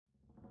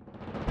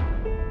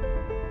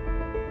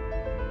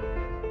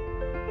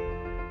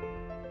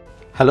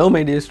Hello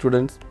my dear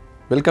students,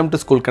 welcome to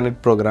School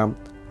Connect program,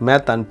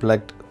 Math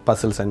Unplugged,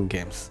 Puzzles and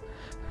Games.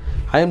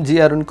 I am G.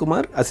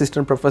 Arunkumar,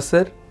 Assistant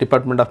Professor,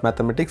 Department of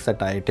Mathematics at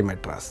IIT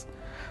Madras.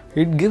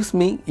 It gives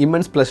me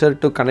immense pleasure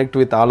to connect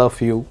with all of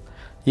you,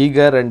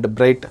 eager and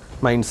bright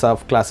minds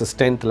of classes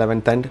 10th,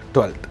 11th and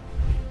 12th.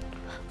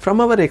 From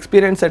our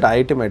experience at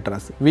IIT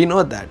Madras, we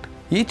know that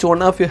each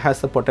one of you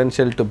has the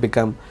potential to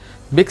become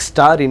big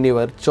star in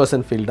your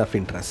chosen field of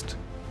interest.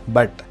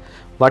 But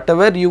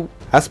whatever you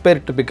aspire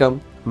to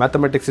become,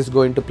 mathematics is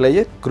going to play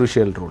a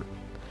crucial role.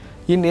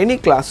 In any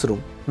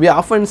classroom, we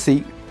often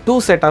see two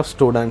sets of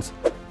students,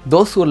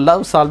 those who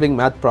love solving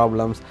math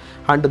problems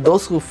and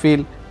those who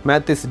feel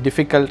math is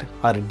difficult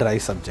or a dry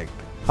subject.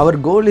 Our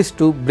goal is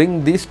to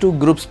bring these two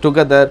groups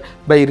together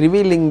by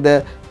revealing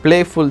the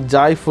playful,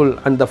 joyful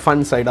and the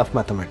fun side of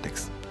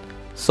mathematics.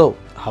 So,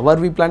 how are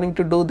we planning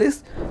to do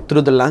this?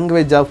 Through the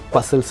language of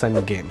puzzles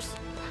and games.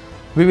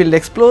 We will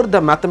explore the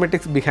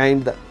mathematics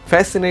behind the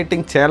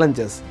fascinating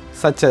challenges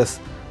such as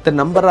the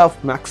number of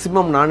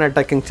maximum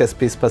non-attacking chess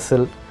piece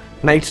puzzle,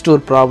 knight's tour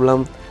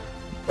problem,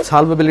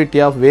 solvability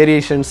of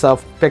variations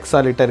of Peg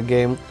Solitaire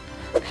game,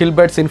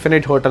 Hilbert's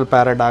infinite hotel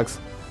paradox,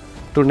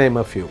 to name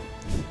a few.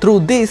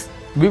 Through this,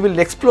 we will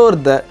explore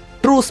the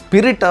true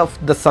spirit of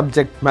the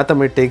subject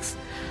mathematics,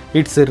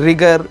 its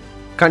rigor,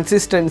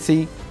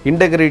 consistency,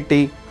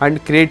 integrity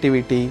and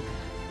creativity,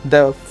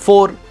 the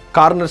four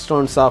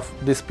cornerstones of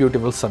this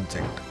beautiful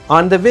subject.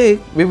 On the way,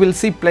 we will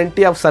see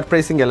plenty of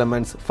surprising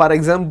elements. For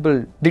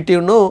example, did you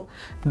know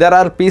there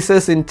are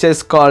pieces in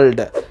chess called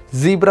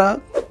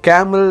zebra,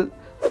 camel,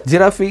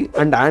 giraffe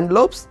and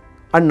antelopes?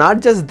 And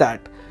not just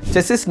that,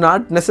 chess is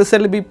not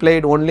necessarily be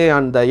played only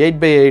on the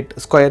 8x8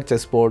 square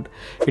chessboard.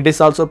 It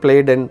is also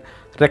played in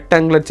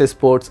rectangular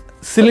chessboards,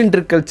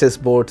 cylindrical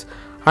chessboards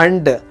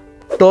and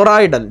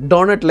toroidal,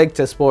 donut-like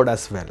chessboard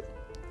as well.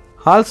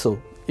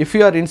 Also, if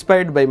you are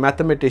inspired by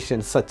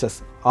mathematicians such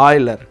as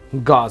Euler,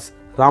 Gauss,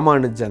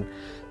 Ramanujan,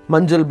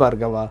 Manjul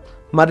Bhargava,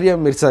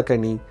 Maryam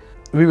Mirzakhani,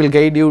 we will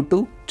guide you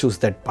to choose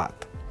that path.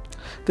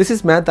 This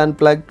is Math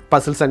Unplugged,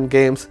 Puzzles and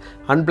Games,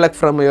 unplug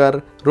from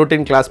your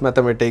routine class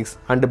mathematics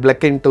and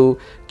plug into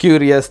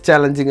curious,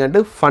 challenging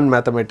and fun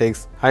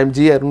mathematics. I am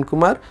G.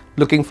 Arunkumar,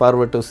 looking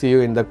forward to see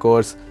you in the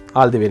course.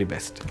 All the very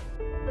best.